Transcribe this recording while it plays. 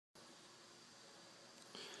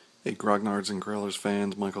Hey Grognards and Growlers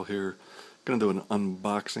fans, Michael here. Gonna do an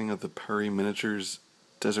unboxing of the Perry Miniatures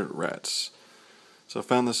Desert Rats. So I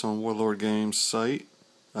found this on Warlord Games site.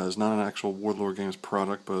 It's not an actual Warlord Games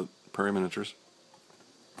product, but Perry Miniatures.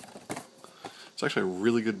 It's actually a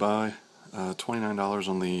really good buy. $29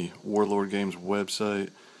 on the Warlord Games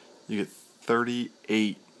website. You get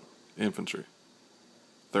 38 infantry.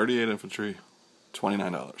 38 infantry,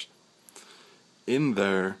 $29. In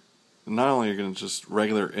there, not only are you getting just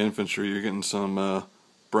regular infantry, you're getting some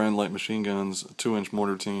brand light machine guns, a 2-inch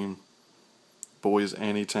mortar team, boys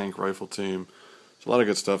anti-tank rifle team. There's a lot of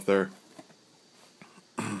good stuff there.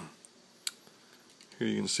 Here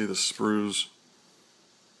you can see the sprues.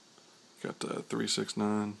 Got 3, 6,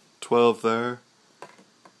 9, 12 there.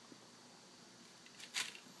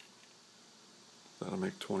 That'll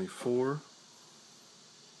make 24.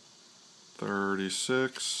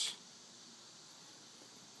 36.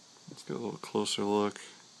 Let's get a little closer look.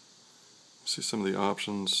 See some of the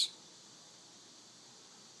options.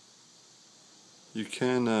 You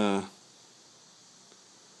can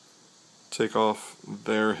take off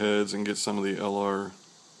their heads and get some of the LR,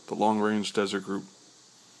 the Long Range Desert Group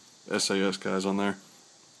SAS guys on there.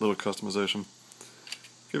 Little customization.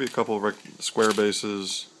 Give you a couple of square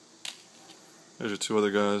bases. There's your two other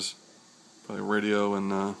guys. Probably radio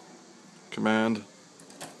and command.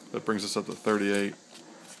 That brings us up to 38.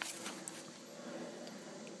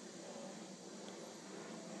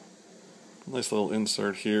 Nice little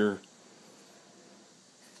insert here.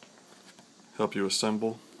 Help you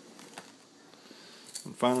assemble.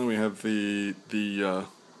 And finally we have the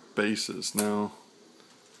bases. Now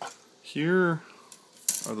here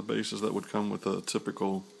are the bases that would come with a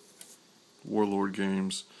typical Warlord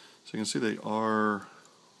Games. So you can see they are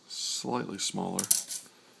slightly smaller.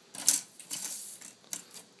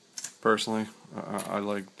 Personally, I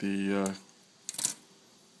like the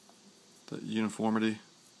uniformity.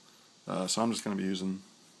 So I'm just going to be using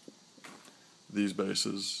these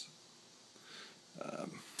bases.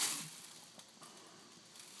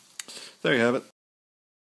 There you have it.